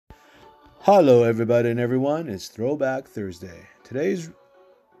Hello, everybody and everyone. It's Throwback Thursday. Today's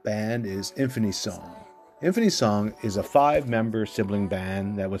band is Infinity Song. Infinity Song is a five-member sibling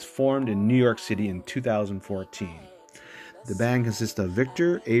band that was formed in New York City in 2014. The band consists of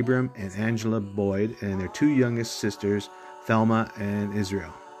Victor, Abram, and Angela Boyd, and their two youngest sisters, Thelma and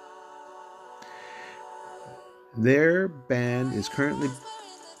Israel. Their band is currently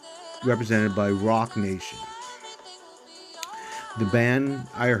represented by Rock Nation. The band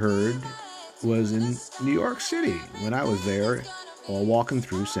I heard was in New York City when I was there while walking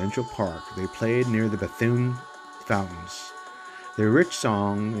through Central Park. They played near the Bethune Fountains. Their rich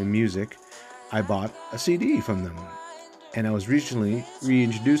song and music, I bought a CD from them, and I was recently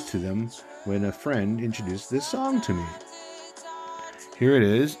reintroduced to them when a friend introduced this song to me. Here it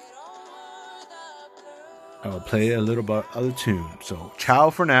is. I will play a little bit of the tune. So, ciao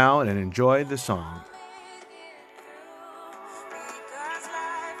for now and enjoy the song.